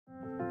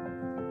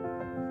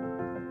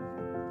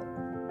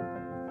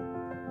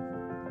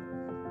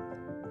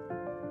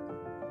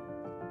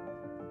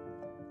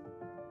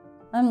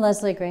I'm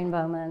Leslie Greene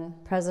Bowman,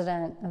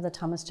 president of the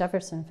Thomas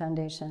Jefferson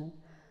Foundation,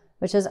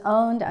 which has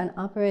owned and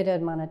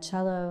operated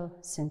Monticello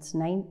since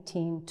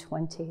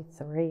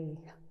 1923.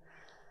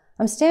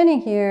 I'm standing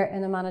here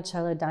in the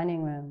Monticello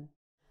dining room,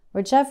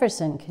 where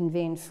Jefferson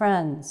convened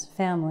friends,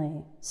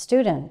 family,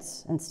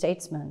 students, and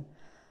statesmen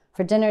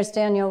for dinners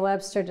Daniel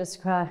Webster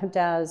described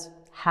as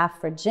half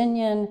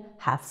Virginian,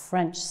 half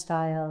French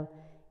style,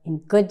 in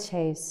good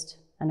taste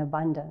and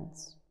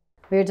abundance.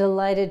 We are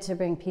delighted to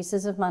bring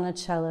pieces of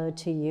Monticello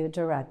to you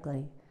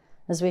directly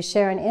as we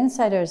share an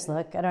insider's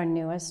look at our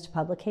newest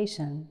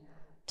publication,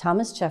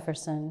 Thomas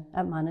Jefferson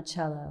at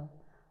Monticello: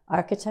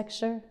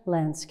 Architecture,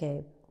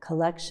 Landscape,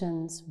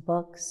 Collections,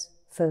 Books,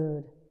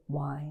 Food,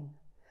 Wine.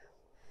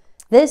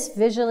 This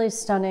visually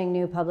stunning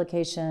new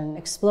publication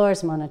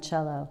explores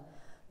Monticello,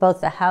 both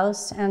the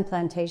house and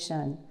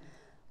plantation,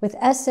 with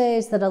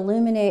essays that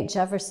illuminate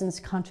Jefferson's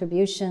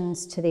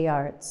contributions to the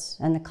arts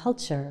and the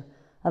culture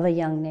of a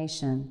young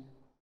nation.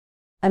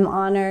 I'm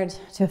honored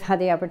to have had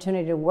the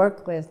opportunity to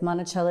work with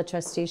Monticello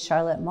trustee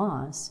Charlotte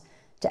Moss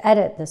to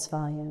edit this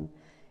volume.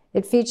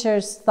 It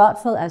features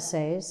thoughtful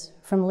essays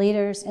from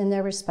leaders in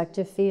their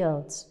respective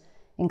fields,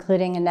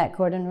 including Annette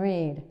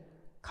Gordon-Reed,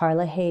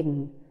 Carla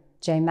Hayden,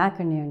 Jay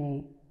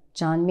McInerney,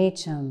 John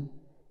Meacham,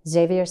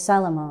 Xavier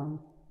Salomon,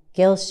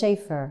 Gil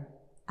Schaefer,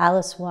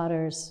 Alice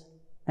Waters,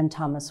 and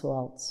Thomas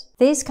Woltz.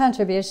 These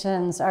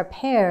contributions are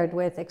paired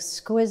with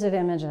exquisite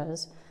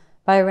images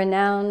by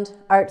renowned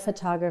art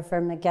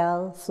photographer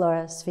Miguel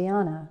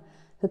Flores-Vianna,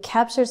 who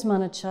captures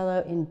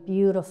Monticello in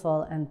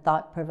beautiful and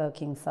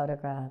thought-provoking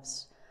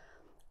photographs.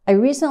 I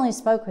recently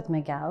spoke with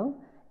Miguel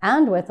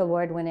and with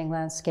award-winning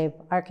landscape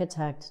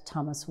architect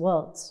Thomas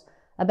Woltz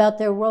about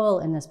their role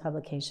in this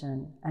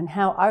publication and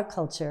how our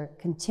culture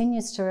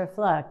continues to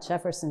reflect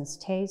Jefferson's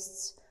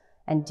tastes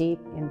and deep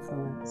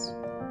influence.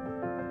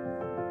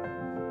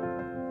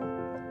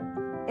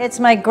 It's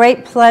my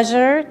great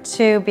pleasure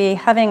to be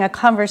having a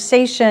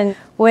conversation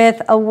with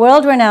a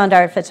world-renowned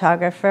art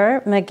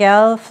photographer,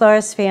 Miguel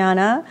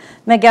Flores-Vianna.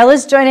 Miguel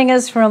is joining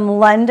us from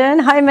London.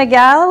 Hi,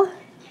 Miguel.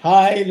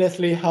 Hi,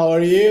 Leslie. How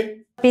are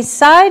you?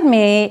 Beside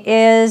me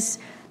is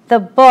the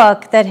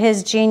book that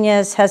his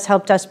genius has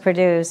helped us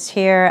produce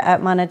here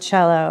at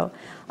Monticello.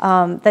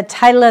 The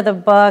title of the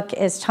book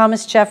is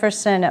Thomas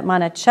Jefferson at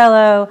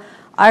Monticello: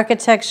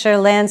 Architecture,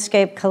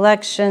 Landscape,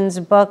 Collections,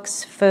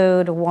 Books,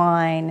 Food,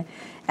 Wine.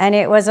 And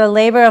it was a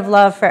labor of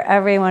love for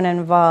everyone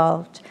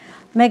involved.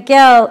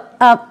 Miguel,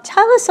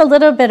 tell us a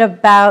little bit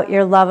about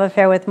your love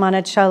affair with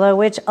Monticello,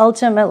 which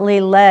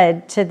ultimately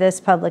led to this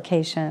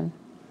publication.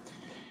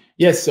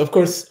 Yes, of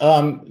course.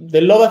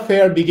 The love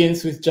affair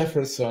begins with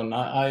Jefferson.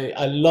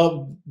 I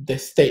love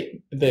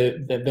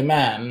the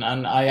man,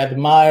 and I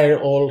admire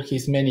all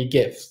his many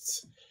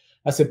gifts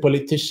as a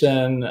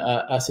politician,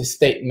 as a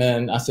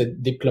statesman, as a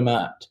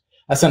diplomat,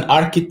 as an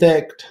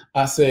architect,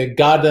 as a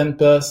garden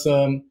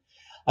person,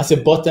 as a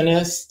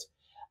botanist,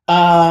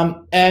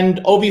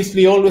 and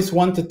obviously always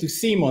wanted to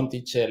see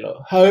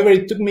Monticello. However,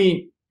 it took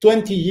me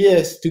 20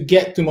 years to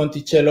get to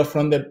Monticello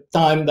from the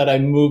time that I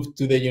moved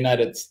to the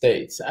United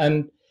States.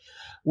 And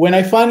when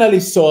I finally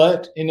saw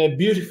it in a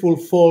beautiful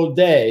fall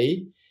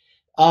day,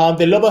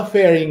 the love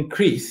affair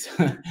increased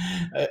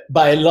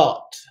by a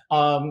lot.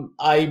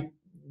 I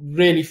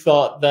really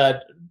thought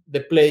that the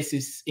place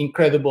is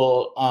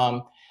incredible.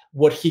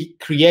 What he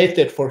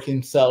created for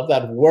himself,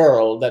 that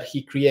world that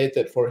he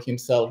created for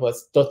himself,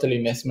 was totally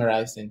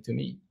mesmerizing to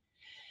me.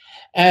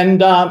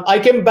 And I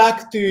came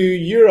back to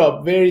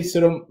Europe very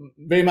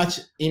much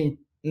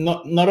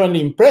not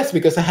only impressed,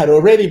 because I had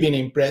already been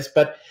impressed,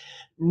 but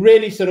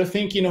really sort of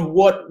thinking of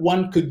what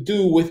one could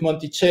do with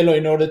Monticello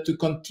in order to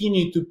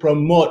continue to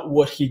promote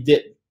what he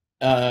did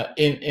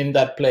in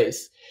that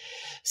place.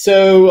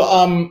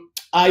 So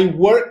I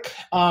work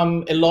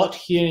a lot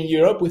here in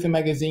Europe with a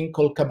magazine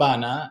called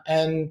Cabana,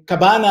 and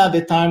Cabana at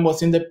the time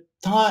was in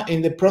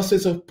the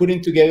process of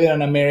putting together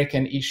an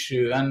American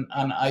issue, and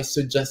I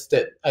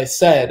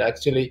said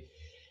actually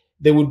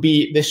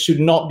there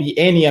should not be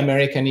any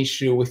American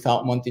issue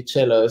without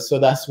Monticello. So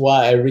that's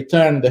why I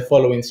returned the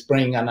following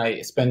spring, and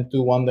I spent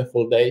 2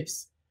 wonderful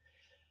days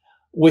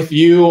with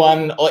you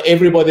and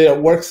everybody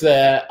that works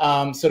there,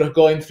 sort of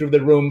going through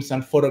the rooms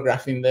and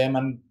photographing them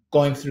and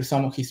going through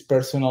some of his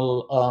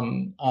personal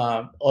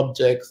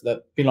objects that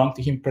belong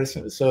to him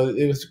personally. So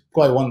it was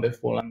quite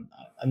wonderful,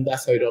 and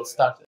that's how it all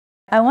started.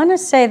 I want to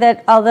say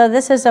that although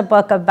this is a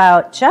book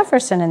about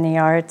Jefferson and the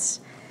arts,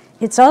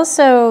 it's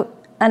also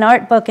an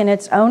art book in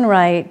its own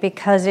right,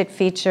 because it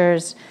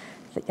features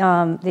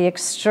the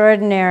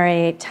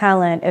extraordinary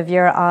talent of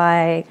your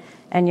eye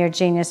and your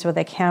genius with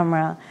a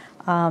camera.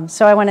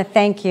 So I want to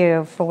thank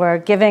you for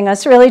giving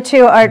us really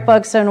 2 art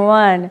books in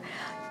one.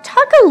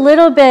 Talk a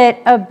little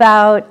bit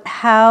about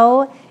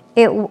how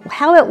it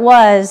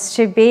was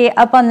to be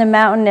up on the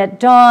mountain at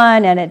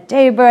dawn and at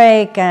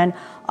daybreak and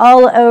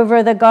all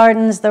over the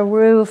gardens, the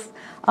roof.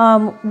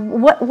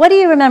 What do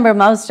you remember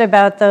most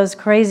about those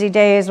crazy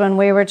days when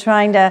we were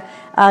trying to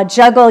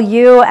juggle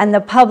you and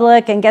the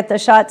public and get the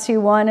shots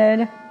you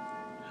wanted?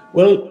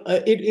 Well,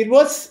 it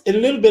was a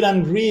little bit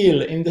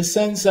unreal in the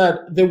sense that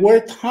there were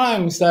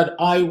times that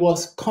I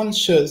was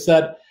conscious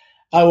that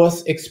I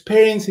was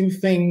experiencing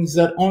things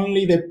that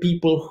only the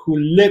people who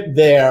lived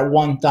there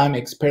one time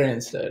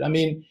experienced it. I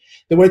mean,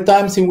 there were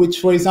times in which,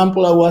 for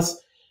example, I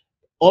was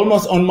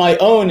almost on my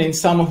own in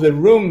some of the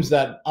rooms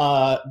that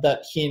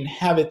he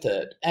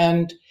inhabited,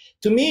 and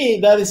to me,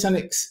 that's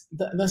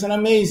an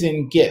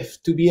amazing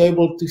gift to be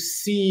able to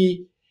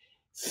see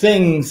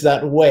things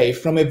that way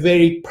from a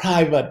very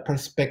private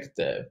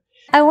perspective.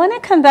 I want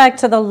to come back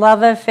to the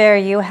love affair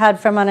you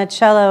had for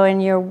Monticello in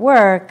your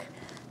work,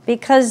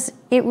 because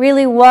it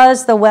really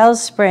was the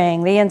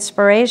wellspring, the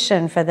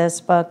inspiration for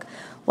this book.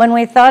 When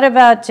we thought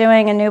about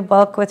doing a new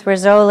book with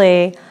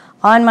Rizzoli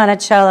on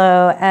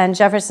Monticello and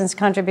Jefferson's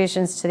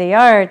contributions to the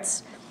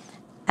arts,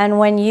 and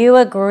when you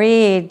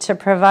agreed to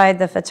provide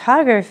the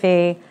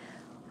photography,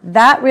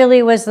 that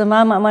really was the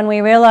moment when we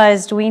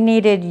realized we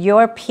needed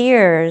your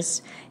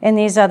peers in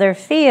these other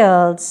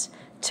fields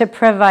to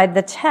provide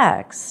the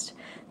text,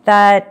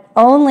 that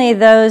only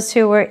those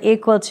who were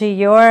equal to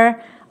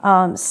your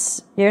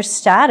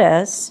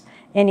status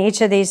in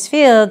each of these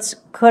fields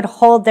could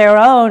hold their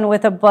own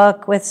with a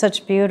book with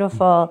such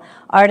beautiful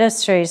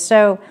artistry.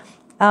 So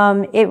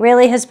it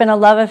really has been a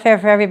love affair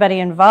for everybody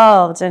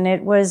involved, and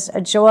it was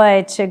a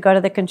joy to go to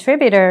the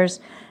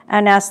contributors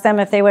and ask them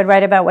if they would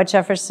write about what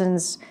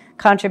Jefferson's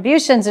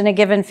contributions in a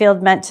given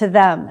field meant to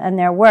them and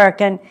their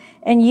work, and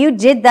you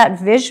did that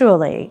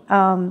visually.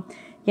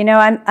 You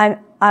know,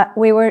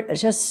 we were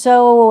just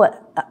so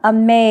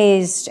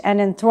amazed and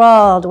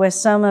enthralled with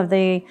some of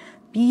the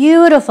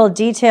beautiful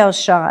detail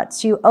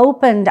shots. You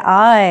opened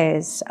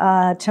eyes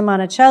to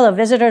Monticello.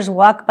 Visitors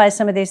walk by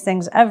some of these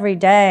things every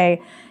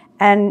day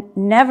and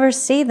never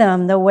see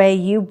them the way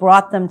you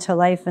brought them to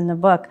life in the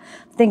book.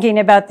 Thinking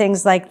about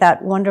things like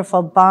that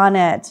wonderful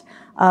bonnet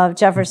of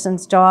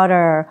Jefferson's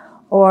daughter,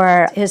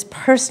 or his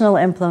personal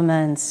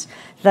implements,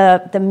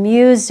 the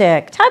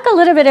music. Talk a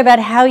little bit about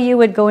how you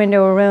would go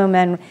into a room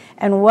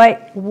and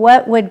what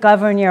would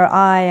govern your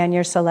eye and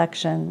your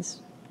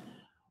selections.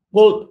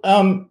 Well,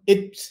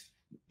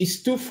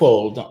 it's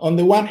twofold. On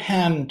the one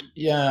hand,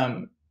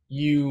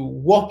 you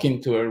walk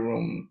into a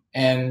room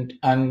and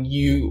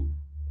you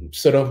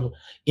sort of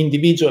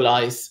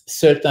individualize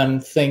certain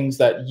things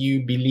that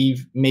you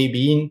believe may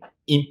be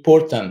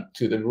important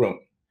to the room.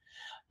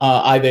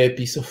 Either a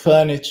piece of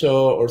furniture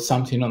or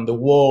something on the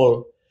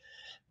wall.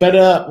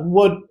 But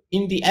what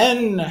in the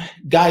end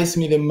guides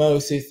me the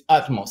most is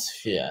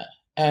atmosphere.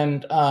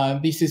 And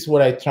this is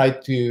what I try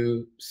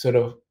to sort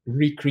of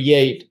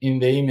recreate in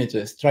the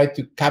images, try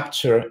to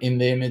capture in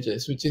the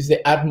images, which is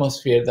the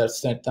atmosphere that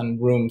certain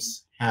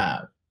rooms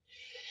have.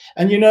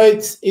 And you know,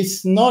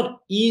 it's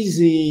not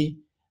easy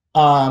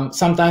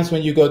sometimes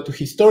when you go to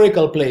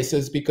historical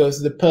places,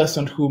 because the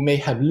person who may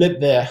have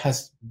lived there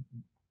has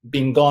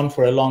been gone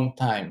for a long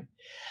time.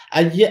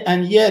 And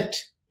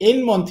yet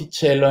in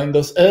Monticello, in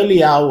those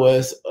early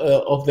hours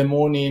of the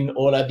morning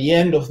or at the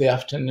end of the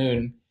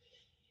afternoon,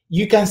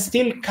 you can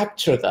still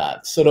capture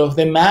that. Sort of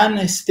the man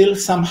is still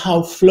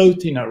somehow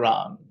floating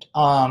around.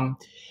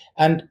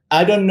 And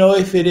I don't know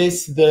if it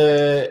is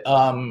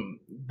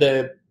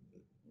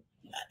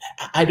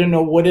I don't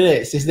know what it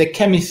is. It's the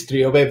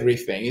chemistry of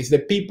everything. It's the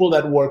people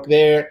that work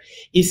there.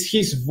 It's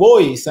his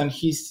voice and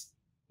his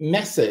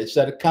message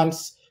that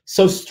comes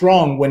so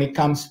strong when it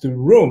comes to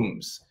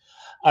rooms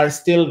are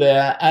still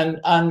there. And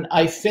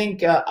I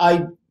think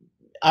I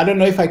don't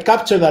know if I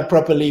capture that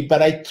properly,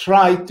 but I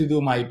try to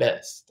do my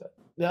best.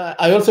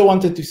 I also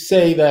wanted to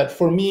say that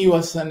for me, it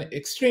was an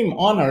extreme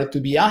honor to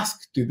be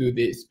asked to do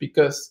this,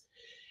 because,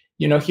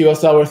 you know, he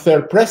was our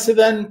third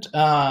president.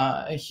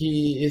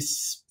 He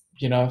is,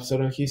 you know,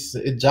 sort of, he's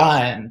a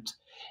giant.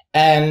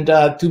 And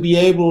to be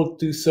able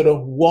to sort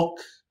of walk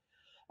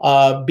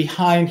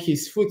behind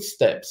his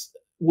footsteps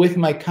with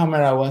my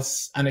camera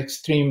was an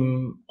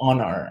extreme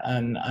honor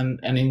and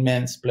an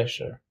immense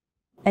pleasure.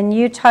 And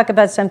you talk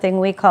about something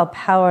we call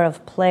power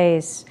of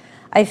place.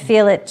 I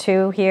feel it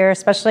too here,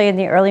 especially in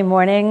the early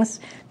mornings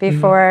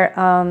before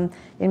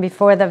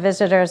before the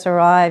visitors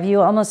arrive. You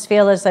almost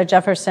feel as though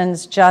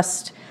Jefferson's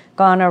just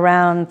gone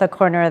around the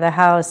corner of the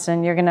house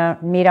and you're going to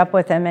meet up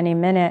with him any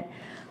minute.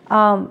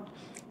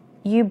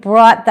 You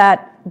brought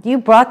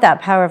that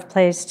power of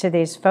place to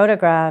these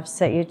photographs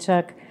that you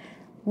took.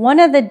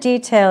 One of the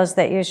details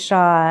that you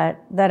shot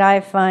that I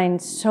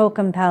find so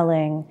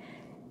compelling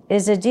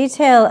is a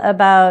detail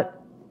about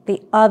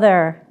the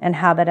other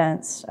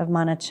inhabitants of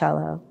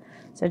Monticello.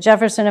 So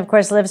Jefferson, of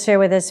course, lives here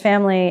with his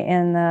family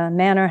in the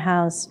manor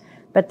house,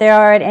 but there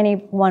are at any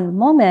one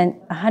moment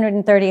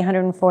 130,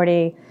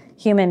 140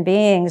 human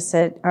beings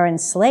that are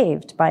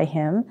enslaved by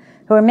him,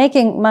 who are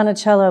making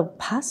Monticello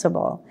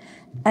possible.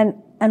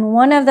 And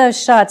one of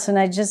those shots, and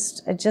I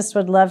just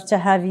would love to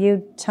have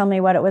you tell me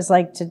what it was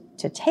like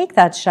to take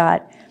that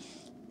shot,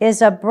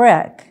 is a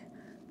brick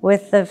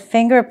with the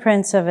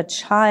fingerprints of a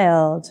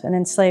child, an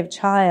enslaved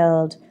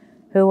child,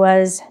 who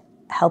was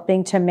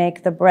helping to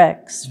make the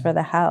bricks for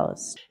the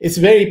house. It's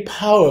very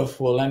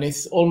powerful, and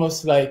it's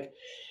almost like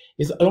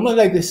it's almost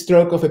like the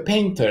stroke of a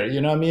painter.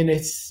 You know, I mean,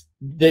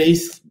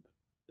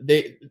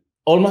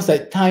 almost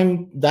like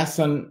time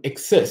doesn't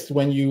exist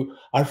when you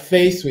are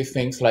faced with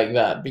things like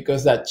that,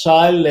 because that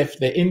child left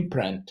the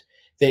imprint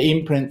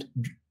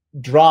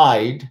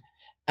dried,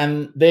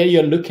 and there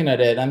you're looking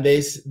at it, and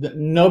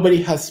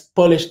nobody has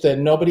polished it,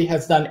 nobody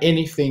has done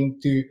anything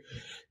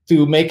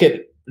to make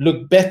it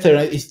look better.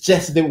 It's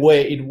just the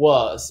way it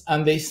was,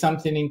 and there's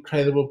something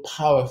incredibly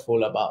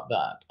powerful about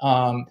that,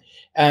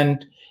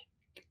 and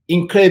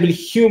incredibly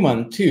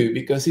human too,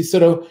 because it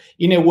sort of,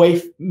 in a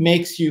way,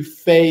 makes you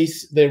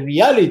face the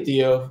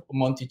reality of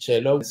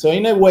Monticello. So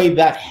in a way,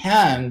 that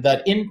hand,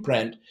 that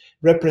imprint,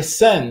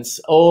 represents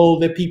all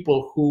the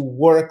people who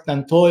worked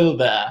and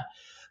toiled there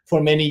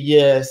for many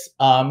years,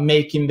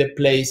 making the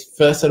place,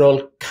 first of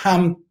all,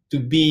 come to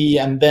be,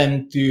 and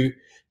then to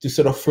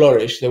sort of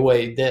flourish the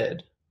way it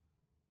did.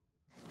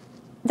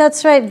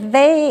 That's right.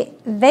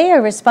 They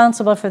are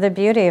responsible for the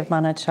beauty of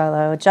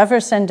Monticello.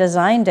 Jefferson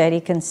designed it, he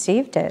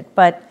conceived it,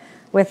 but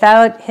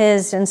without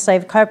his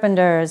enslaved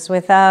carpenters,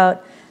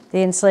 without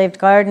the enslaved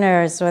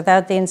gardeners,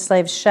 without the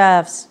enslaved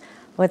chefs,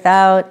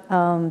 without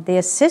the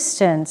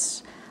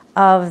assistance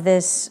of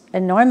this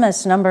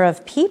enormous number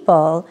of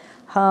people,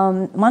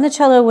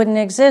 Monticello wouldn't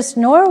exist,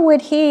 nor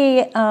would he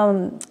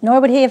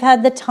have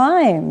had the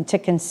time to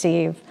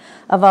conceive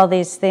of all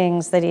these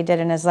things that he did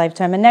in his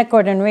lifetime. Annette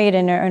Gordon-Reed,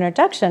 in her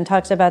introduction,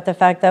 talks about the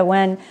fact that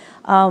when,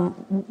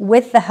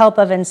 with the help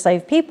of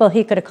enslaved people,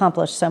 he could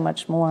accomplish so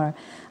much more.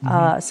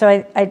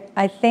 So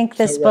I think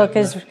this book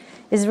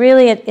is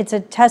really, it's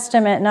a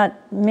testament not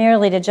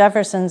merely to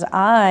Jefferson's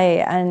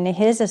eye and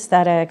his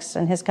aesthetics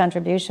and his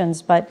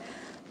contributions, but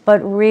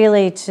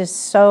really to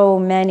so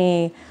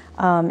many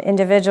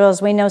individuals.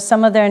 We know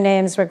some of their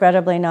names,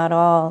 regrettably not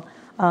all,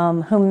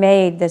 who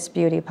made this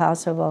beauty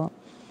possible.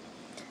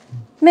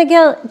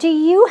 Miguel, do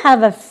you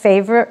have a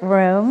favorite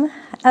room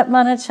at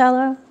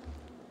Monticello?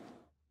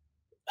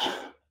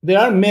 There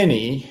are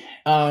many.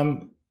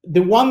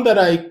 The one that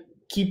I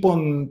keep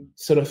on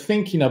sort of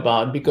thinking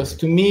about, because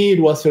to me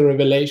it was a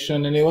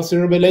revelation, and it was a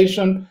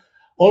revelation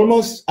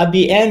almost at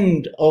the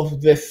end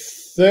of the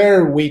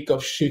third week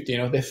of shooting,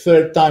 or the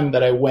third time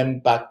that I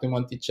went back to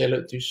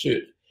Monticello to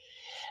shoot.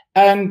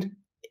 And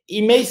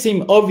it may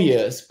seem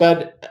obvious,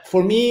 but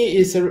for me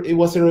it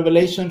was a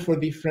revelation for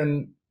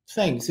different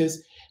things.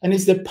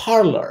 It's the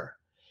parlor.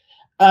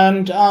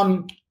 And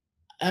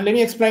let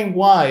me explain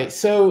why.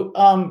 So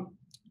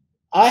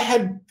I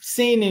had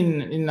seen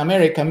in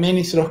America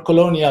many sort of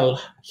colonial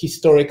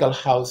historical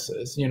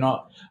houses. You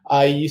know,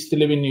 I used to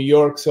live in New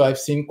York, so I've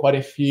seen quite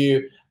a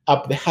few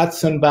up the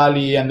Hudson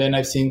Valley, and then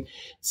I've seen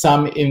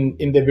some in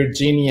the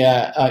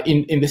Virginia,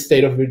 in the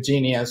state of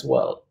Virginia as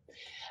well.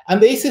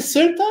 And there is a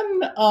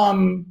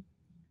certain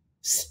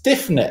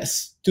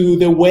stiffness to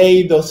the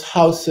way those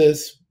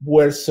houses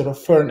were sort of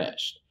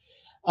furnished.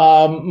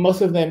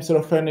 Most of them sort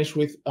of furnished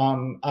with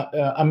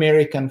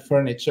American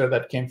furniture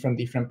that came from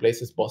different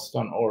places,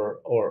 Boston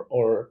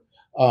or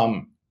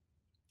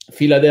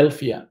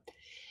Philadelphia.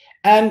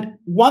 And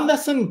one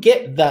doesn't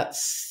get that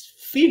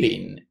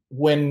feeling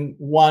when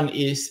one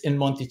is in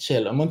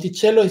Monticello.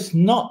 Monticello is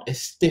not a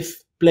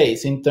stiff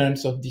place in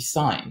terms of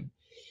design.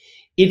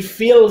 It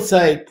feels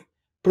like,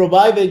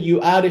 provided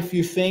you add a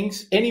few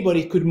things,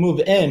 anybody could move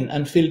in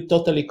and feel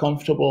totally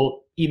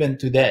comfortable even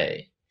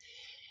today.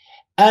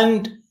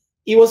 And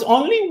it was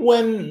only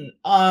when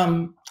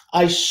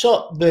I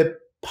shot the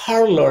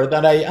parlor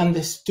that I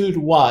understood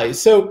why.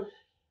 So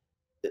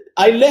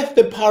I left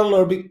the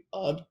parlor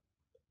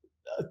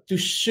to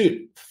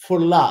shoot for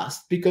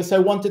last, because I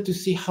wanted to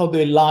see how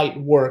the light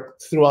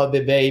worked throughout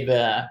the day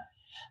there.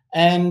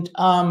 And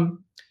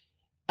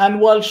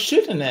while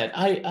shooting it,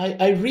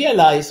 I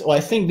realized, or I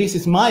think this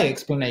is my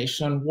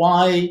explanation,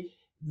 why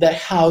the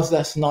house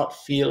does not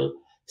feel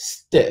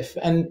stiff.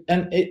 And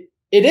it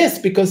is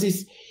because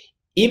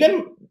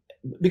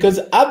because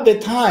at the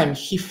time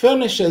he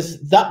furnishes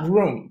that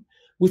room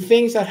with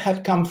things that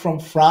had come from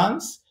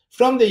France,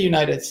 from the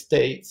United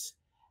States,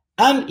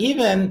 and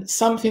even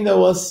something that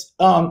was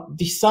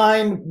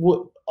designed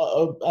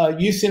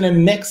using a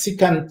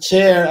Mexican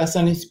chair as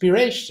an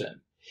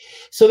inspiration.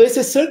 So there's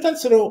a certain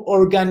sort of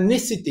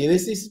organicity.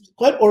 This is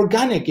quite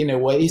organic in a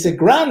way. It's a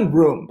grand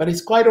room, but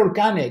it's quite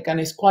organic and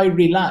it's quite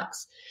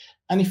relaxed.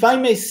 And if I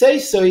may say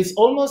so, it's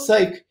almost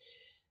like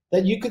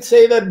that you could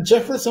say that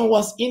Jefferson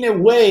was, in a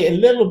way, a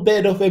little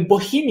bit of a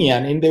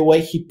bohemian in the way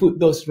he put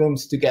those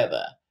rooms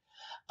together.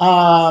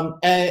 So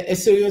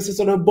he was a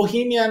sort of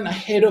bohemian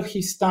ahead of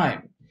his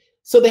time.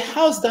 So the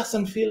house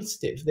doesn't feel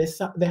stiff.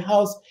 The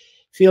house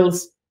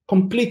feels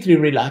completely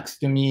relaxed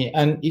to me,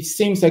 and it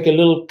seems like a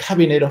little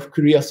cabinet of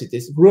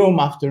curiosities, room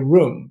after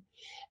room.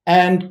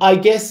 And I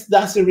guess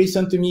that's the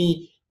reason to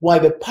me why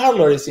the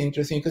parlor is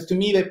interesting, because to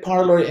me the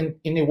parlor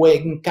in a way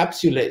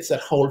encapsulates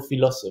that whole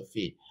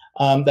philosophy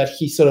that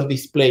he sort of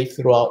displayed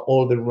throughout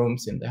all the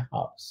rooms in the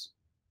house.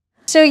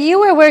 So you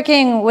were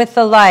working with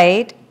the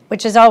light,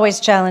 which is always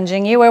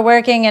challenging. You were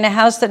working in a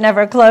house that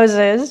never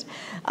closes.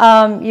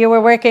 You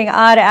were working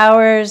odd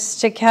hours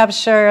to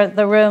capture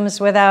the rooms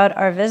without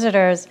our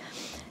visitors.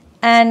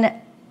 And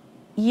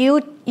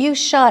you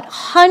shot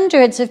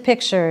hundreds of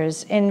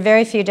pictures in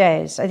very few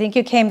days. I think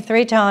you came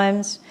 3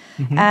 times,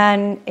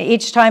 and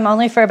each time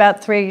only for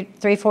about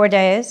 4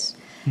 days.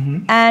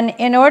 And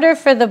in order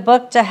for the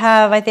book to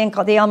have, I think,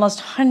 the almost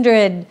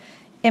 100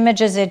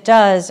 images it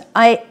does,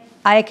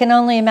 I can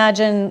only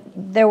imagine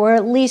there were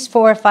at least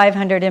 400 or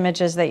 500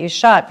 images that you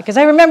shot, because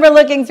I remember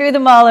looking through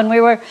them all, and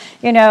we were,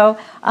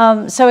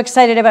 so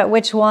excited about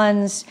which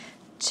ones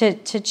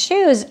to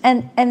choose.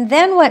 And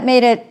then what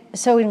made it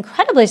so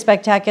incredibly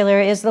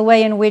spectacular is the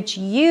way in which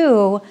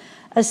you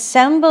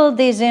assembled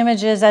these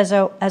images as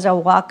a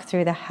walk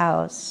through the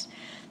house.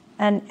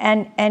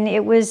 And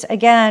it was,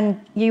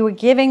 again, you were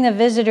giving the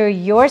visitor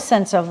your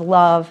sense of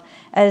love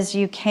as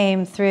you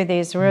came through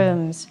these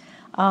rooms.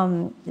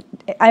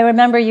 I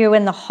remember you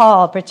in the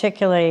hall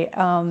particularly,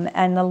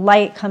 and the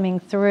light coming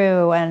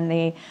through, and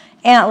the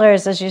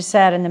antlers, as you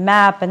said, and the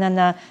map, and then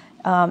the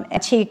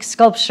antique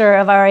sculpture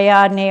of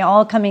Ariadne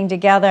all coming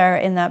together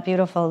in that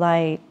beautiful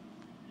light.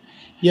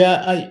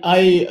 Yeah,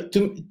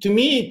 to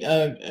me,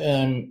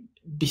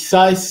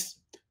 besides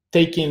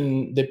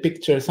taking the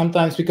picture,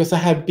 sometimes because I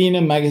have been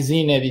a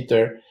magazine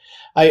editor,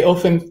 I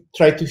often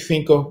try to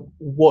think of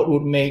what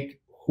would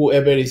make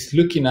whoever is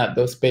looking at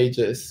those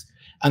pages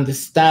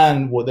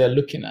understand what they're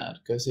looking at,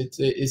 because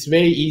it's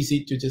very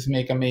easy to just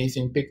make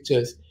amazing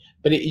pictures,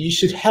 but you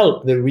should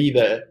help the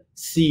reader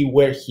see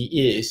where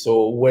he is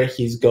or where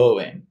he's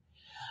going.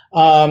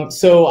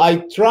 So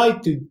I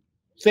tried to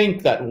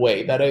think that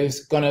way, that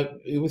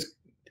it was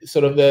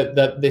sort of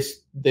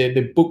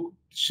the book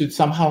should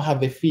somehow have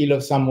the feel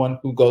of someone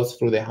who goes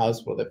through the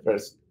house for the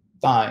first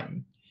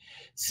time,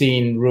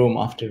 seeing room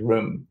after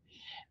room.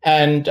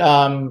 And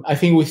I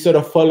think we sort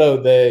of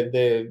follow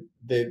the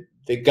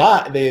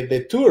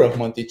tour of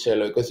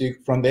Monticello, because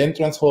from the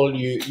entrance hall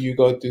you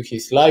go to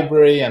his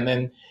library, and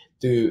then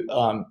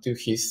to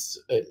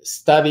his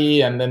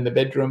study, and then the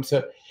bedroom.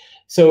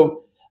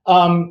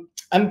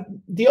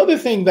 And the other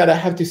thing that I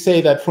have to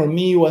say that for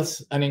me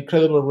was an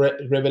incredible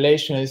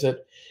revelation is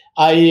that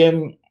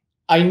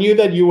I knew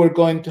that you were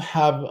going to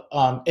have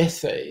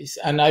essays,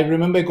 and I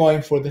remember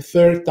going for the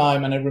 3rd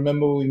time, and I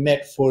remember we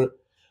met for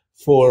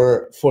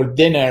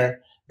dinner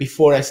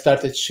before I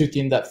started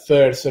shooting that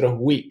 3rd sort of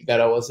week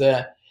that I was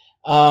there,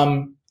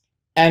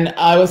 and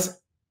I was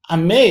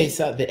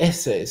amazed at the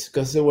essays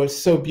because they were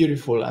so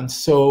beautiful and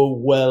so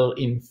well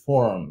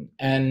informed,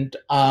 and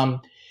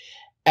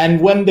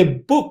when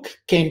the book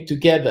came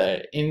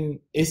together,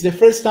 it's the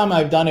first time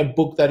I've done a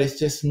book that is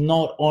just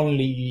not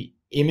only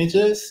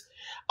images.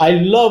 I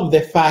love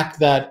the fact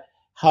that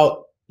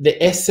how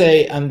the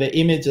essay and the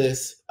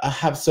images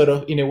have sort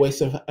of, in a way,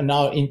 sort of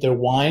now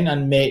intertwined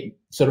and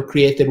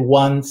created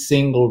one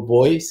single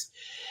voice.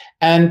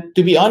 And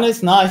to be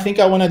honest, now I think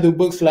I want to do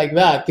books like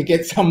that, to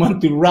get someone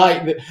to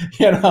write,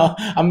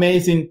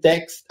 amazing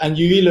text, and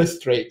you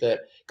illustrate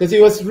it. Because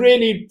it was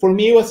really, for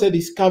me, it was a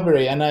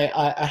discovery, and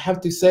I have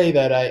to say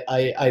that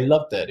I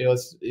loved it.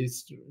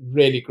 It's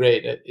really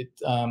great.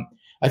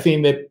 I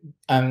think that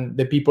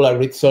the people at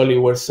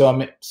Rizzoli were so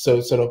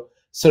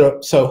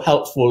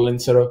helpful in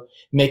sort of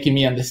making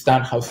me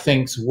understand how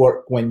things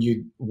work when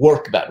you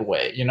work that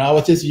way. I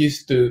was just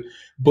used to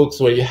books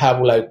where you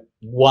have like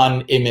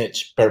one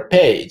image per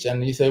page,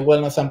 and you say,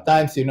 well, no,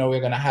 sometimes we're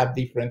going to have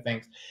different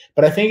things.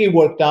 But I think it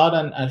worked out,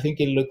 and I think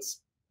it looks.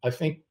 If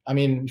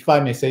I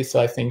may say so,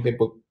 I think the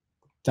book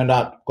turned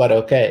out quite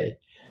okay.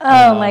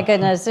 Oh my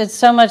goodness, it's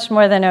so much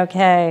more than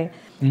okay.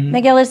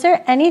 Miguel, is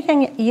there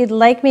anything you'd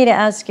like me to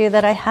ask you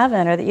that I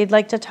haven't, or that you'd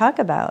like to talk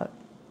about?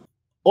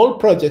 All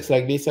projects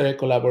like this are a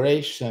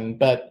collaboration,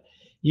 but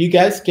you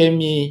guys gave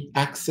me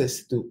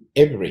access to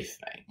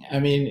everything.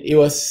 It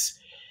was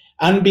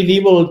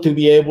unbelievable to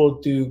be able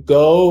to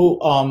go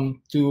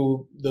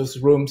to those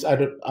rooms.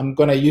 I'm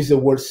going to use the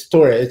word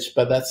storage,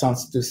 but that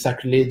sounds too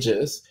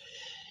sacrilegious.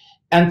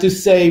 And to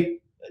say,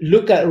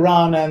 look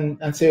around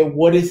and say,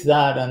 what is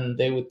that? And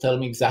they would tell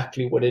me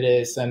exactly what it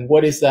is and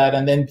what is that.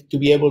 And then to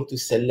be able to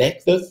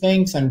select those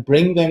things and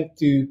bring them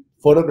to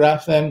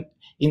photograph them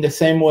in the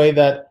same way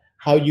that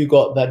how you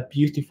got that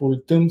beautiful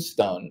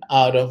tombstone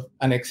out of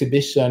an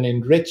exhibition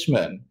in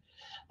Richmond.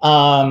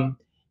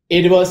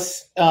 It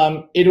was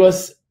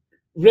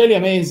really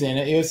amazing.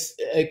 It was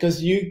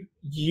because you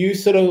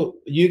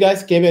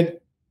guys gave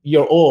it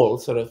your all,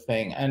 sort of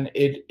thing, and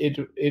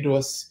it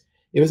was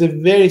a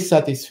very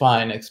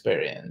satisfying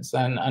experience,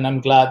 and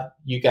I'm glad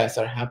you guys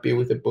are happy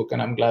with the book,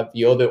 and I'm glad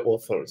the other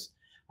authors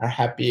are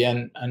happy,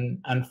 and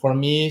for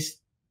me it's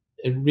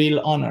a real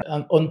honor.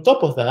 And on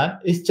top of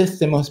that, it's just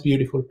the most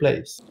beautiful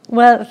place.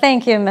 Well,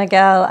 thank you,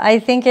 Miguel. I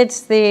think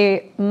it's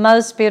the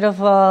most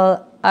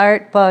beautiful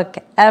art book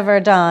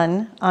ever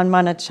done on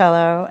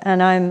Monticello,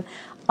 and I'm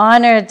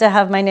honored to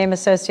have my name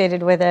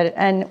associated with it.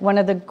 And one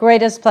of the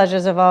greatest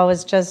pleasures of all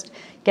was just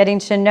getting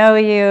to know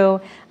you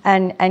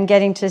and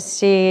getting to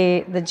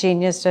see the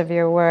genius of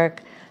your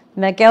work.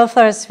 Miguel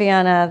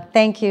Flores-Vianna,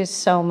 thank you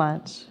so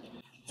much.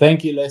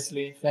 Thank you,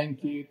 Leslie.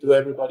 Thank you to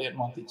everybody at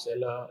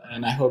Monticello,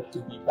 and I hope to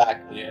be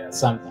back there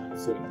sometime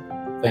soon.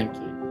 Thank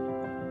you.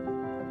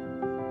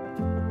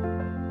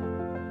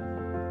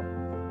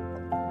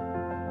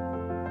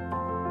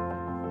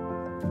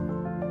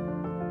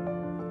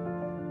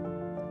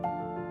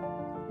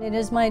 It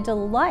is my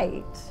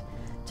delight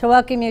to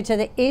welcome you to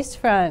the east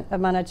front of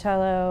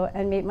Monticello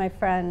and meet my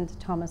friend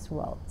Thomas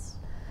Woltz.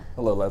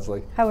 Hello,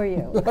 Leslie. How are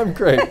you? I'm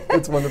great.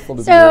 It's wonderful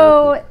to be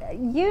here with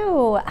you. So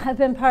you have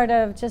been part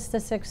of just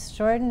this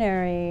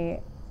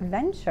extraordinary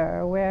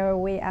venture where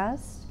we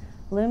asked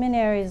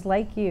luminaries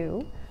like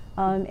you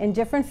in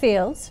different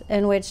fields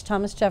in which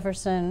Thomas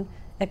Jefferson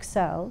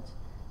excelled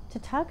to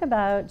talk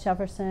about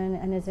Jefferson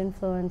and his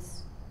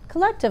influence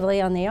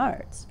collectively on the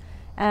arts.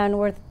 And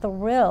we're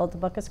thrilled the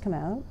book has come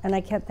out, and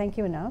I can't thank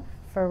you enough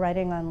for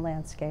writing on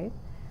landscape.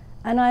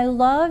 And I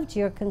loved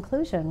your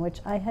conclusion, which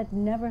I had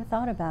never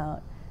thought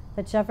about,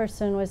 that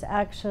Jefferson was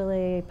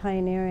actually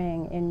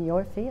pioneering in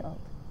your field.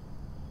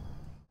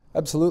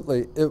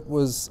 Absolutely. It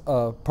was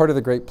part of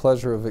the great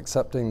pleasure of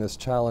accepting this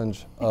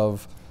challenge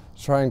of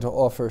trying to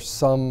offer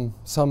some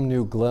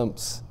new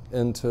glimpse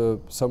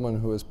into someone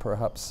who is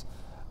perhaps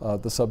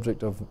the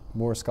subject of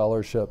more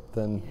scholarship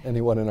than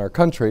anyone in our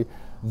country.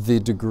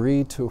 The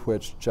degree to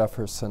which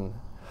Jefferson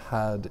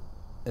had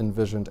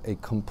envisioned a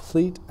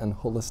complete and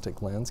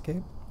holistic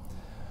landscape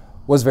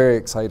was very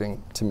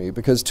exciting to me,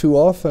 because too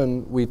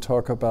often we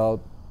talk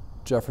about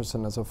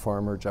Jefferson as a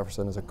farmer,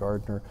 Jefferson as a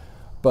gardener,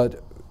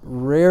 but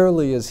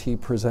rarely is he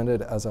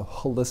presented as a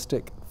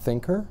holistic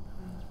thinker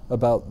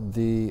about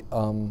the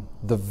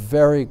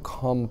very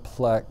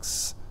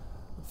complex,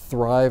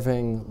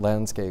 thriving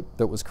landscape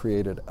that was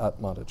created at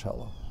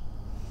Monticello.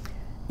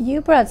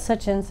 You brought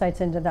such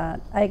insights into that.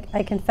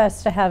 I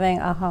confess to having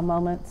aha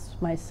moments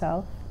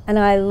myself. And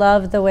I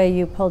love the way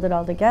you pulled it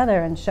all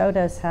together and showed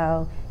us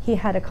how he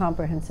had a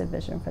comprehensive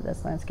vision for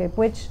this landscape,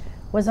 which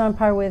was on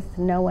par with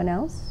no one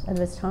else at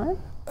this time?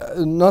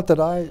 Not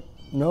that I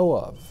know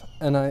of.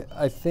 And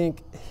I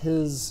think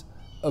his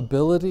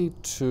ability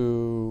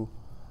to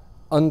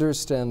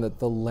understand that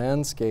the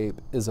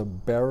landscape is a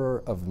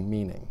bearer of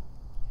meaning,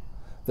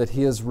 that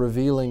he is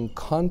revealing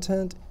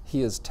content,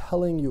 he is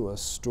telling you a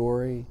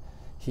story,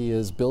 he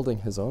is building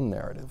his own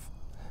narrative,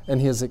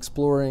 and he is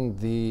exploring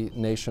the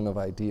nation of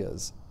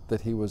ideas that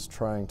he was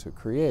trying to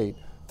create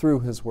through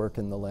his work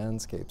in the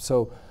landscape.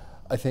 So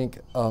I think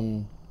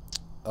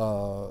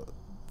the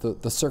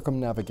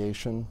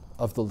circumnavigation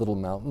of the little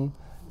mountain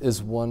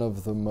is one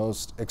of the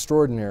most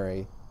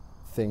extraordinary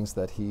things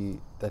that he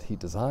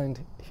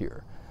designed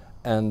here.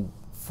 And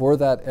for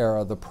that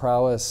era, the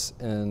prowess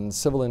in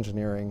civil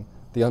engineering,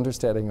 the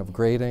understanding of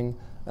grading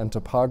and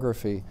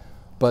topography,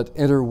 but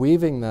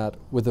interweaving that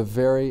with a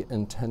very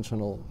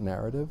intentional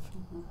narrative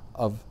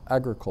of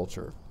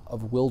agriculture,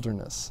 of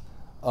wilderness,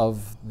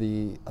 of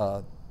the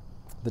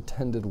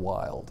tended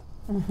wild.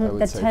 I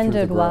would The say, tended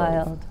through the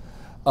grove.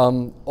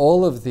 wild.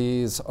 All of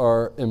these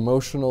are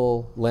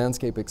emotional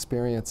landscape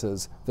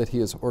experiences that he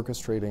is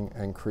orchestrating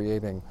and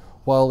creating,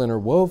 while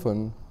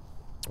interwoven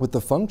with the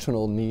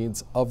functional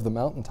needs of the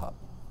mountaintop.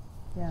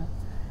 Yeah.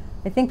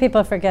 I think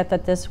people forget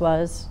that this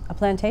was a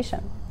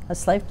plantation, a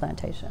slave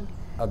plantation.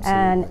 Absolutely.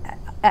 And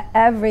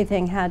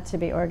everything had to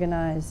be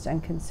organized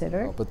and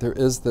considered. But there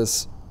is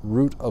this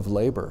route of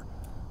labor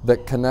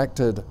that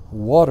connected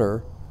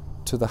water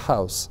to the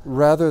house.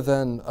 Rather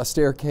than a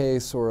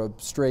staircase or a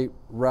straight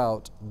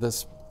route,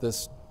 this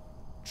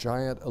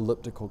giant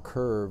elliptical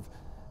curve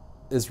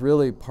is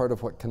really part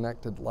of what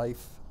connected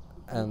life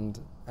and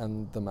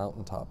the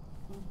mountaintop.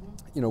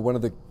 You know, one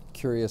of the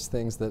curious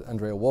things that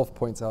Andrea Wolff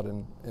points out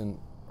in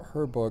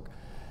her book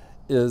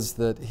is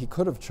that he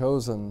could have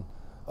chosen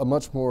a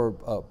much more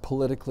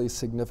politically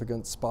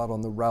significant spot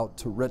on the route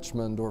to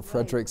Richmond or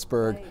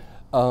Fredericksburg,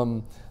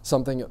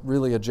 something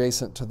really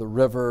adjacent to the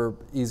river,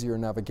 easier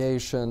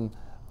navigation,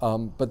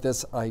 but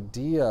this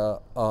idea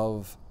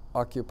of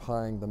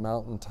occupying the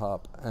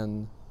mountaintop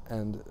and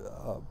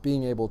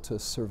being able to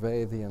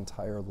survey the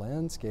entire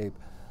landscape,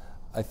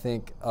 I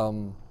think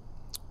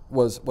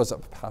was a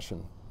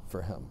passion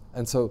for him.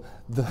 And so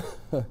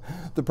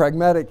the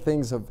pragmatic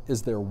things of,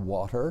 is there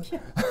water,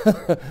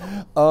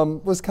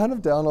 was kind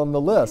of down on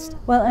the list.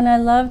 Well, and I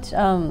loved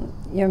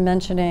your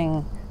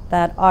mentioning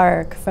that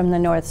arc from the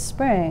North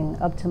Spring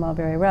up to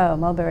Mulberry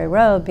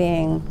Row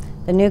being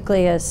the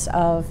nucleus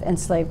of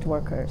enslaved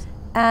workers.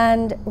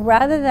 And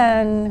rather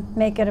than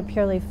make it a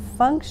purely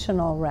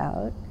functional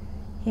route,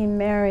 he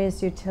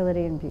marries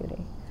utility and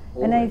beauty.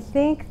 Always. And I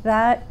think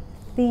that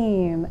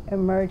theme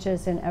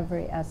emerges in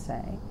every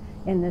essay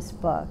in this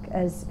book,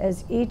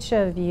 as each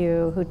of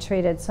you who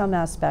treated some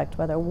aspect,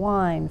 whether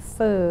wine,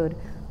 food,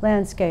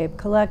 landscape,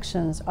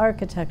 collections,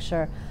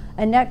 architecture.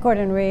 Annette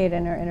Gordon-Reed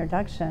in her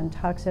introduction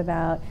talks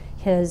about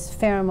his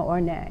ferme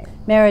ornée,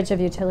 marriage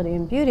of utility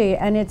and beauty,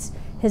 and it's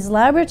his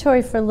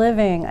laboratory for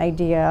living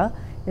idea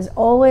is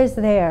always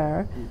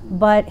there,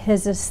 but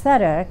his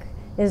aesthetic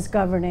is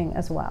governing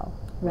as well,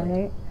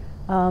 right?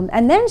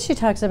 And then she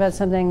talks about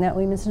something that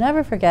we must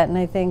never forget, and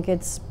I think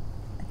it's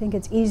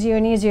easier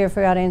and easier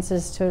for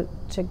audiences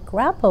to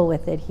grapple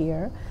with it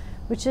here,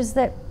 which is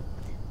that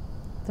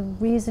the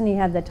reason he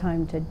had the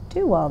time to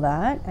do all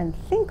that and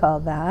think all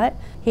that,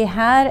 he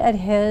had at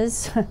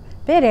his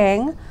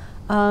bidding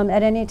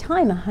at any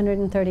time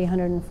 130,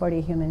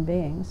 140 human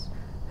beings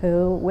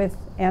who, with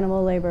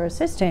animal labor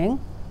assisting,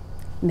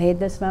 made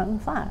this mountain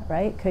flat,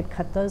 right? Could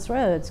cut those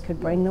roads, could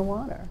bring the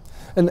water.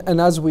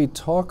 And as we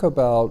talk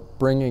about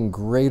bringing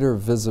greater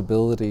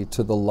visibility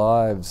to the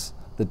lives,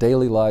 the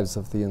daily lives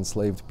of the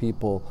enslaved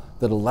people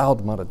that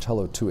allowed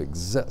Monticello to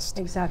exist.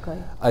 Exactly.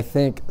 I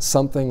think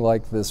something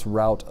like this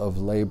route of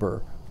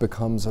labor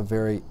becomes a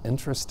very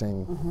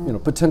interesting,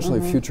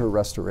 potentially future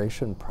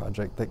restoration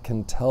project that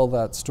can tell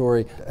that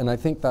story. And I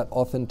think that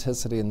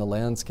authenticity in the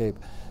landscape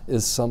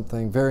is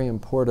something very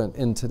important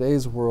in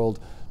today's world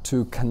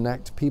to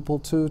connect people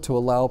to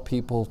allow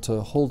people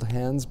to hold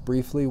hands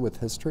briefly with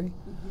history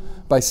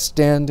by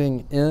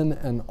standing in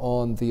and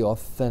on the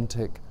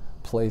authentic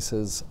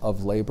places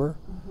of labor,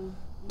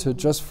 to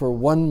just for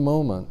one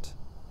moment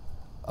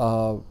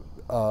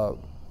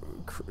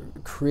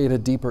create a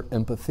deeper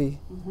empathy.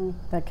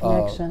 That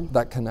connection.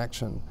 That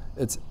connection.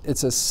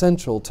 It's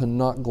essential to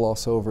not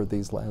gloss over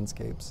these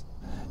landscapes.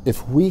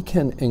 If we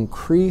can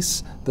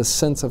increase the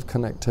sense of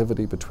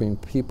connectivity between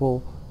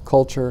people,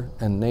 culture,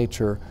 and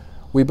nature,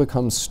 we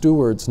become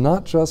stewards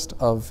not just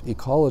of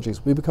ecologies,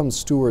 we become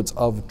stewards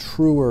of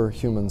truer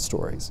human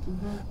stories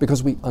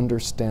because we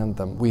understand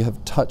them. We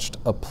have touched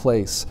a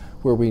place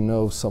where we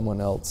know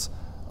someone else's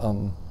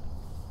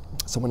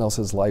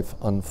life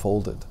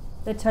unfolded.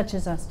 That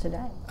touches us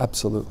today.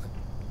 Absolutely.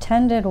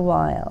 Tended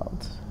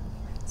wild.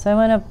 So I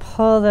want to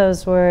pull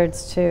those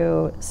words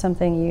to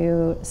something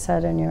you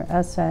said in your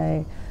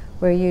essay,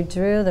 where you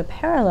drew the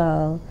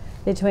parallel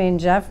between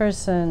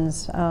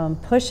Jefferson's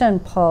push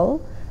and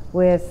pull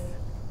with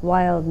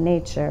wild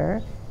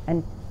nature,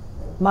 and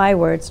my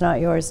words, not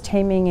yours,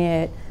 taming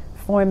it,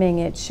 forming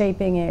it,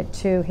 shaping it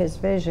to his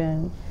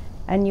vision.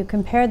 And you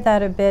compared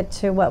that a bit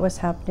to what was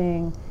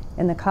happening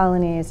in the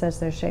colonies as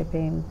they're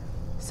shaping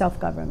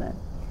self-government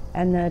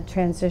and the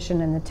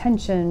transition and the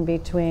tension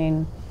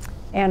between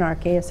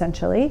anarchy,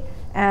 essentially,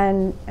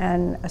 and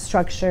a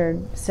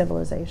structured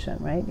civilization,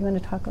 right? You want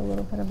to talk a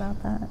little bit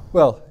about that?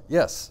 Well,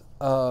 yes.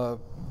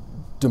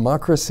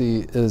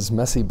 Democracy is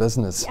messy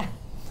business. Yeah.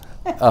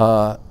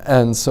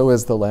 And so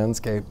is the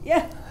landscape.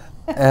 Yeah.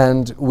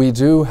 And we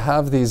do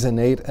have these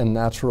innate and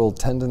natural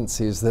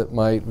tendencies that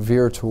might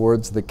veer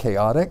towards the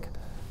chaotic,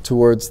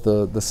 towards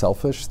the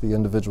selfish, the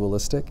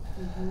individualistic.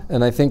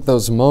 And I think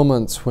those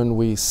moments when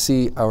we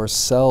see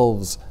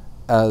ourselves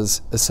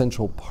as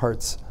essential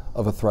parts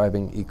of a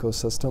thriving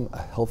ecosystem,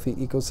 a healthy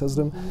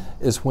ecosystem,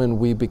 is when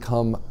we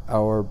become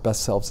our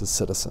best selves as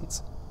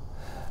citizens.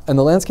 And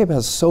the landscape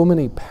has so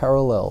many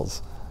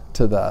parallels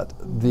to that.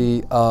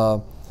 We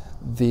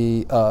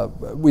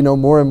know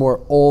more and more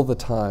all the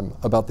time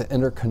about the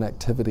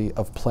interconnectivity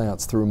of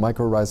plants through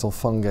mycorrhizal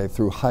fungi,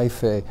 through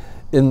hyphae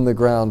in the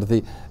ground,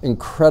 the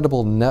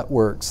incredible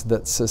networks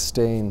that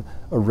sustain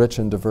a rich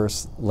and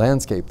diverse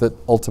landscape that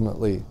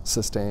ultimately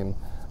sustain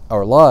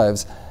our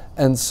lives.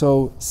 And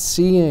so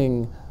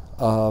seeing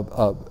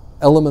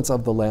elements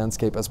of the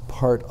landscape as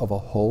part of a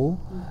whole,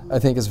 I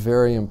think is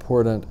very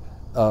important.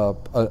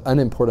 An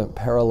important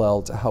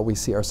parallel to how we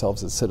see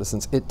ourselves as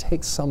citizens. It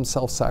takes some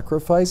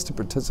self-sacrifice to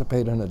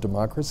participate in a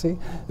democracy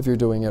if you're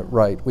doing it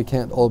right. We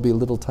can't all be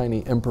little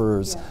tiny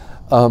emperors.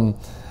 Yeah.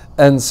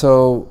 And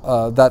so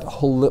that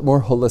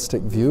more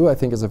holistic view, I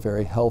think, is a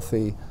very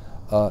healthy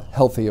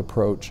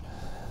approach.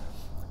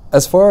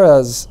 As far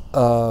as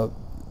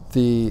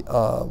the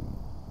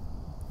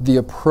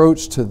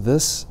approach to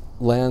this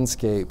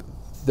landscape,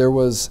 there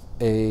was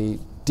a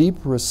deep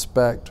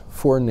respect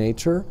for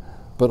nature,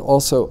 but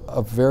also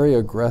a very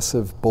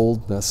aggressive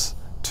boldness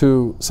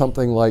to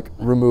something like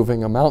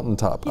removing a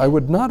mountaintop. I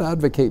would not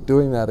advocate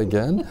doing that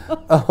again.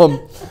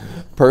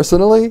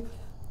 Personally,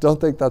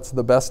 don't think that's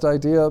the best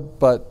idea,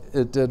 but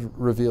it did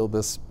reveal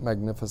this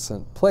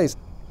magnificent place.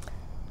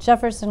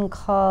 Jefferson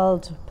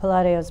called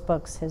Palladio's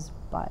books his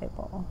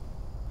Bible.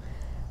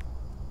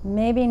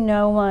 Maybe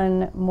no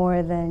one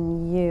more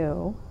than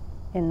you,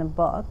 in the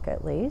book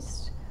at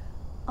least,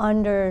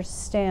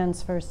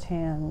 understands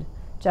firsthand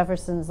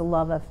Jefferson's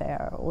love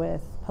affair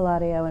with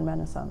Palladio and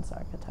Renaissance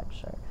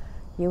architecture.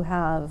 You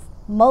have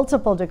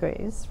multiple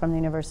degrees from the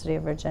University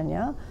of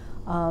Virginia,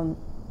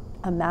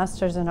 a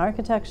master's in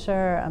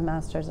architecture, a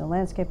master's in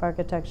landscape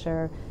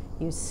architecture.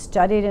 You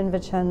studied in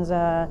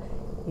Vicenza.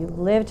 You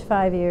lived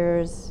 5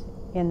 years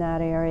in that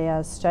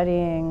area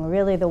studying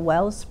really the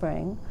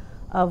wellspring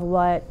of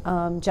what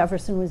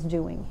Jefferson was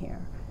doing here.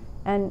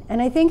 And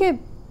I think it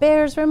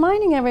bears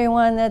reminding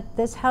everyone that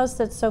this house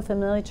that's so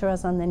familiar to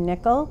us on the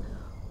Nickel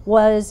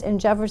was, in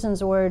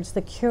Jefferson's words,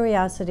 the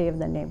curiosity of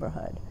the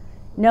neighborhood.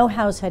 No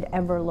house had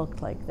ever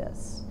looked like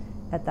this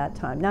at that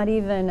time, not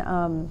even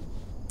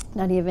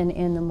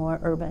in the more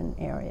urban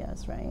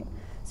areas, right?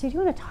 So do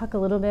you want to talk a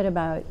little bit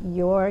about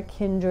your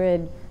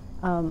kindred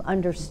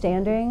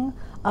understanding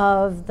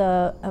of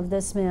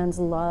this man's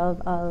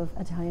love of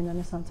Italian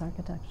Renaissance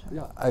architecture?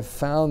 Yeah, I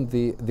found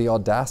the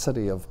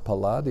audacity of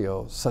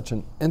Palladio such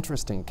an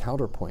interesting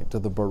counterpoint to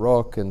the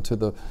Baroque and to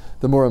the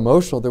more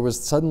emotional. There was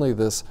suddenly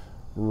this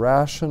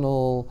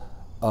rational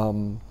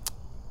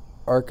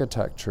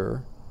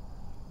architecture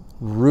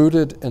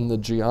rooted in the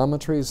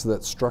geometries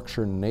that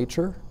structure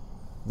nature,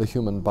 the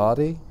human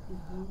body,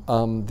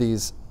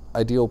 these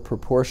ideal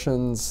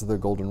proportions, the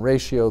golden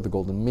ratio, the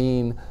golden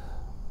mean,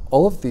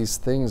 all of these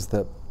things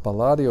that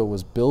Palladio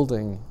was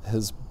building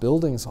his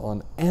buildings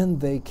on,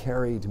 and they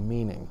carried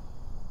meaning.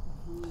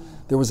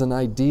 There was an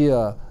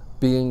idea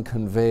being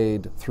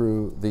conveyed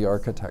through the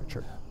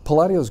architecture.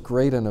 Palladio's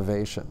great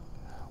innovation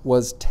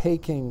was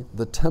taking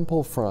the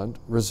temple front,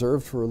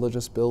 reserved for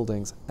religious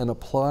buildings, and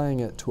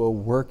applying it to a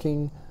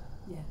working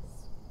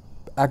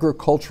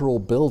agricultural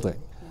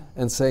building,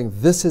 and saying,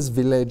 this is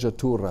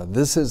villeggiatura,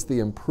 this is the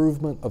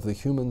improvement of the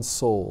human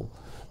soul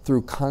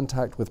through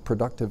contact with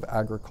productive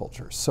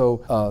agriculture.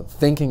 So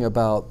thinking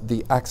about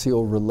the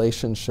axial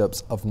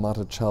relationships of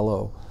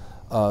Monticello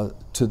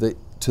to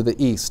the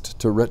east,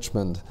 to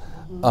Richmond,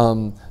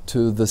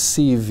 to the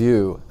sea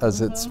view,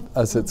 as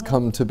it's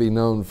come to be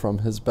known from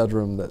his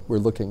bedroom that we're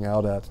looking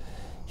out at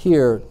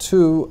here,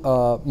 to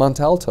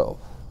Montalto,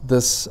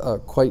 this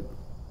quite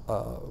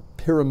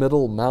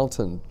pyramidal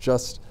mountain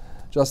just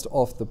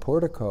off the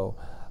portico,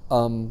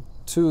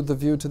 to the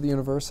view to the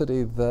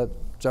university that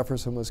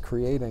Jefferson was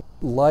creating.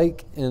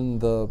 Like in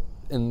the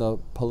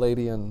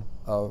Palladian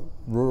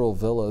rural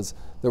villas,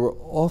 there were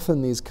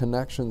often these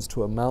connections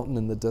to a mountain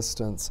in the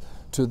distance,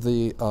 to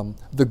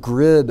the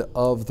grid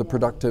of the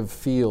productive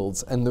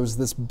fields, and there was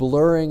this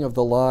blurring of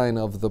the line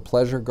of the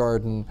pleasure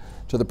garden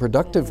to the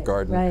productive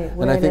garden,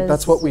 and I think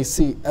that's what we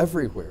see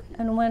everywhere.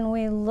 And when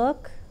we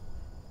look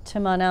to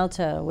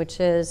Monalto, which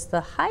is the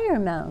higher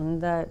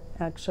mountain that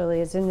actually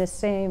is in the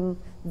same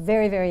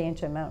very, very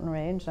ancient mountain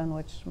range on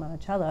which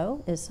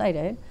Monticello is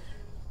sited,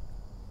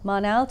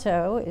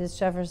 Monalto is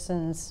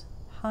Jefferson's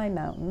high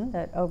mountain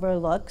that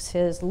overlooks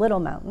his little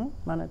mountain,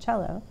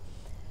 Monticello,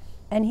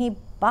 and he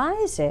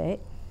buys it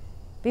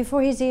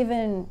before he's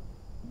even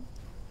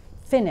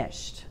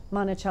finished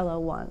Monticello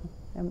 1.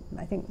 And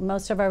I think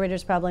most of our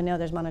readers probably know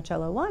there's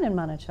Monticello 1 and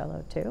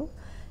Monticello 2.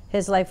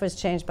 His life was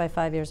changed by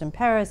 5 years in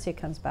Paris. He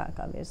comes back,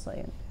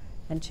 obviously,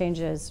 and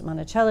changes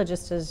Monticello,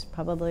 just as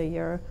probably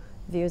your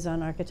views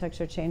on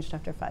architecture changed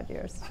after 5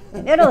 years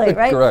in Italy,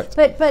 right? Correct.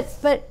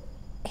 But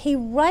he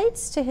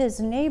writes to his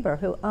neighbor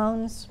who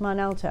owns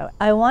Monalto,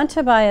 I want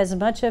to buy as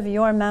much of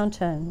your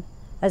mountain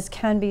as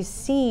can be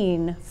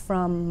seen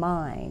from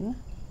mine,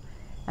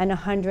 and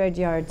 100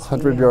 yards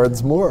 100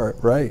 yards more,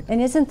 right.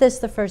 And isn't this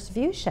the first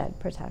viewshed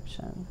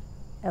protection?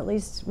 At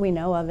least we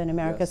know of in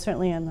America, Yes.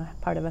 certainly on the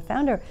part of a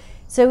founder.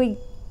 So he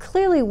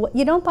clearly,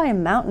 you don't buy a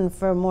mountain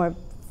for more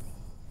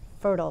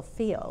fertile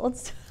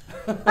fields.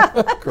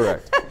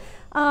 Correct.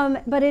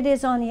 But it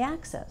is on the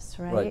axis,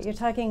 right? Right. You're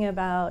talking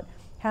about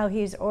how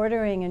he's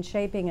ordering and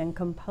shaping and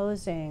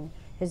composing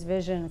his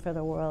vision for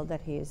the world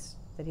that he's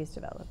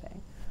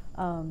developing.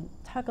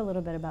 Talk a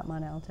little bit about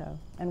Monalto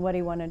and what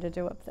he wanted to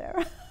do up there.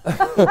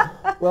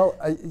 Well,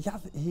 yeah,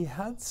 he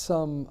had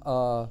some,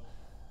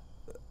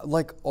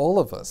 like all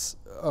of us,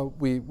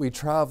 we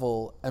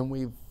travel and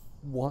we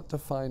want to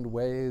find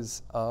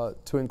ways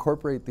to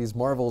incorporate these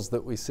marvels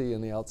that we see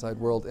in the outside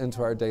world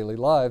into our daily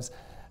lives.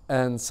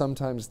 And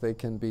sometimes they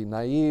can be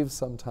naive,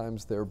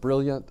 sometimes they're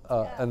brilliant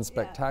and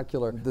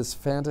spectacular. This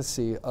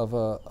fantasy of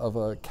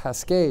a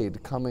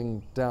cascade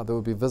coming down that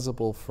would be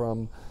visible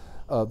from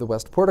the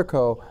west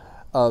portico,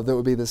 there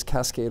would be this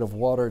cascade of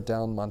water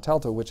down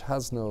Montalto, which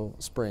has no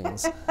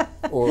springs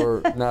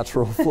or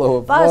natural flow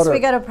of water. Boss, we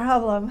got a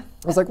problem.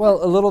 I was like,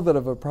 well, a little bit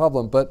of a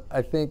problem, but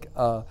I think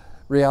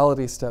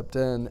reality stepped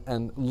in,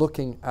 and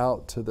looking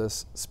out to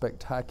this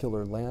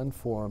spectacular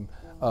landform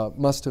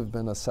must have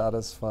been a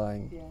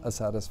satisfying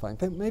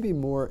thing. Maybe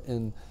more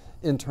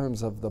in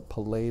terms of the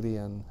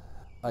Palladian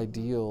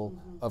ideal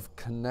of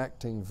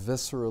connecting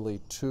viscerally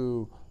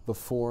to the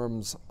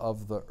forms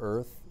of the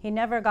earth. He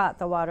never got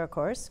the water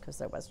course because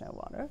there was no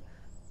water,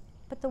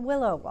 but the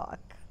willow walk.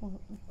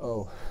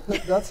 Oh,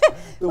 that's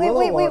the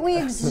willow walk. We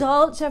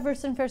exalt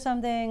Jefferson for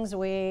some things,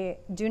 we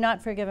do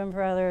not forgive him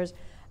for others,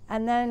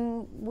 and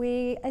then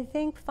we, I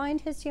think, find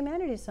his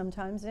humanity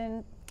sometimes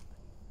in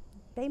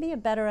maybe a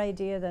better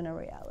idea than a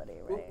reality,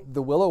 right?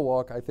 The willow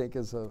walk, I think,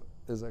 is an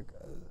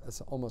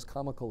almost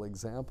comical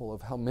example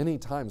of how many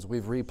times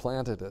we've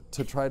replanted it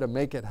to try to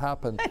make it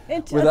happen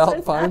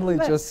without finally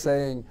just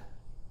saying,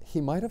 he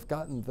might have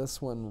gotten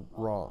this one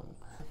wrong.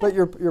 But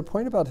your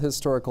point about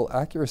historical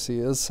accuracy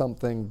is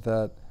something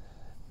that,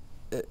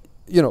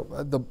 you know,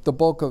 the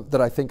bulk of,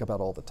 that I think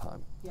about all the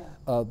time.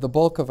 Yeah. The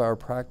bulk of our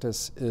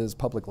practice is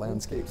public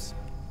landscapes.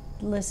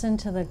 Listen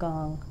to the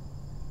gong.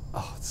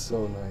 Oh, it's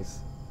so nice.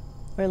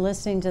 We're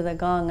listening to the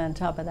gong on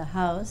top of the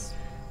house,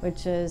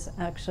 which is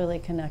actually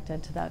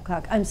connected to that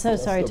clock. I'm so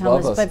sorry,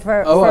 Thomas, but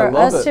for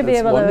us to be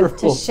able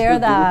to share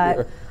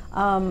that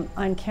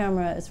on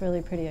camera is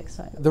really pretty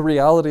exciting. The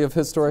reality of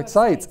historic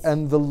sites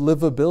and the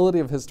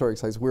livability of historic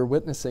sites. We're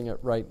witnessing it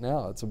right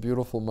now. It's a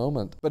beautiful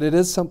moment. But it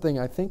is something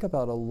I think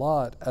about a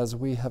lot as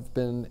we have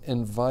been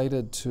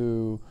invited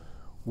to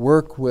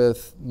work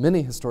with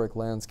many historic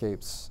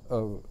landscapes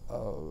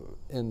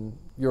in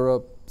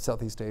Europe,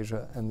 Southeast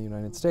Asia, and the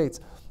United States.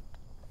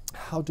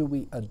 How do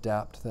we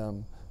adapt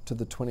them to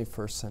the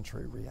 21st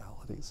century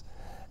realities?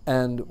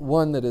 And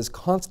one that is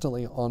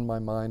constantly on my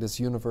mind is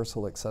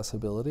universal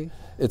accessibility.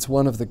 It's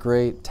one of the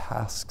great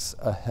tasks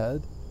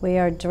ahead. We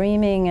are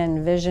dreaming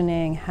and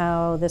visioning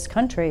how this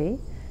country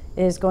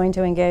is going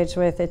to engage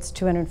with its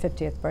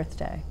 250th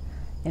birthday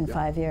in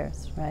 5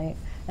 years, right?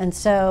 And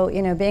so,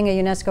 you know, being a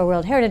UNESCO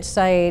World Heritage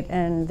Site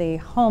and the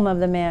home of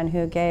the man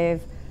who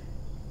gave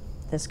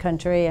this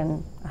country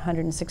and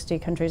 160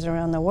 countries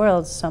around the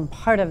world some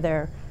part of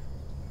their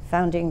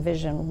founding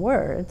vision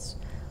words,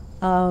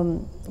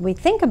 we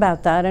think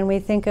about that and we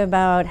think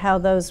about how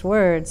those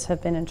words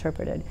have been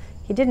interpreted.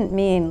 He didn't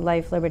mean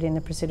life, liberty, and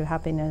the pursuit of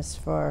happiness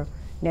for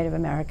Native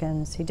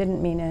Americans. He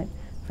didn't mean it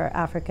for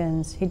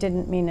Africans. He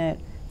didn't mean it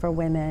for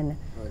women.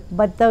 Right.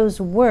 But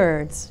those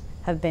words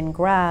have been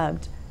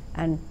grabbed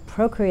and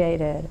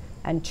procreated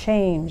and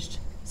changed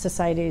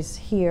societies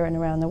here and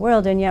around the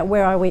world, and yet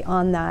where are we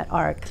on that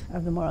arc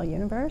of the moral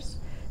universe?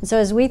 And so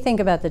as we think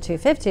about the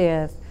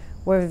 250th,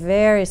 we're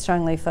very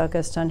strongly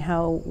focused on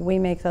how we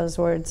make those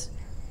words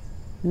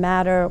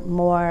matter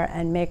more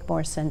and make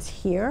more sense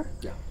here,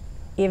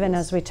 even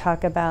as we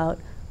talk about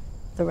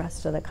the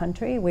rest of the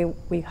country.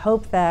 We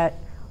hope that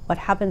what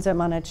happens at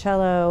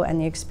Monticello and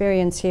the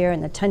experience here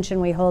and the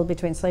tension we hold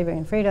between slavery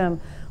and freedom,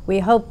 we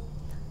hope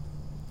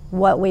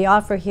what we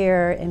offer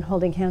here in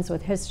holding hands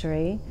with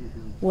history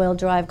will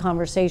drive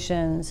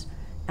conversations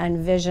and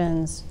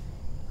visions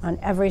on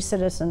every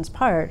citizen's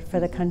part for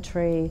the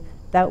country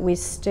that we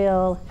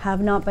still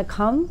have not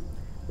become,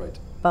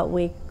 but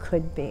we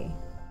could be.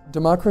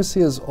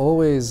 Democracy is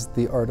always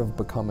the art of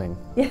becoming,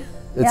 it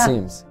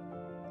seems.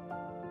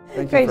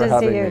 Thank Great you for to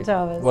having see you, me.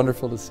 Thomas.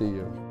 Wonderful to see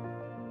you.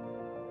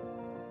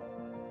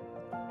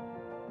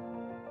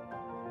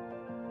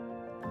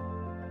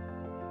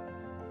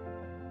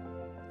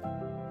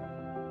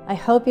 I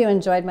hope you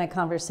enjoyed my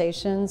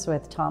conversations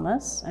with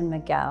Thomas and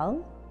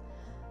Miguel.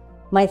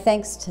 My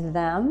thanks to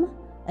them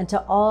and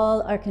to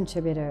all our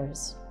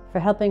contributors for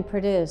helping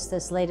produce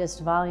this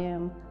latest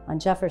volume on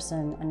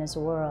Jefferson and his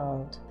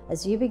world.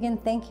 As you begin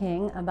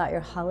thinking about your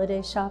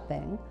holiday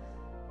shopping,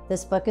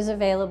 this book is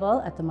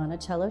available at the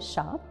Monticello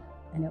shop,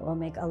 and it will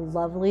make a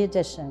lovely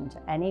addition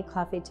to any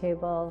coffee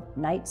table,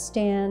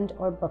 nightstand,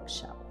 or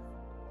bookshelf.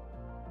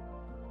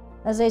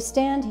 As I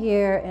stand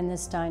here in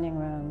this dining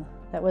room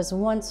that was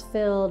once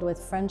filled with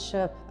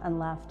friendship and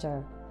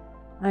laughter,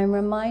 I am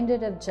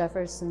reminded of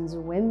Jefferson's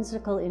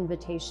whimsical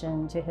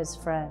invitation to his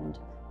friend,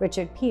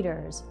 Richard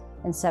Peters,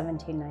 in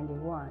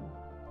 1791.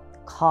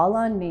 Call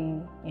on me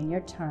in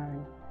your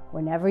turn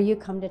whenever you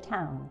come to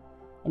town,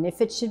 and if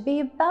it should be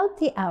about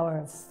the hour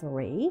of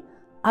 3,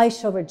 I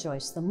shall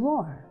rejoice the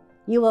more.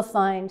 You will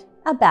find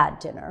a bad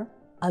dinner,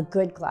 a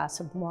good glass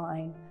of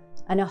wine,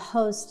 and a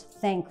host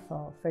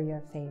thankful for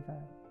your favor.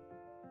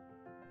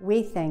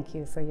 We thank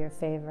you for your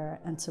favor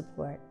and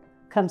support.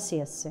 Come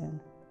see us soon.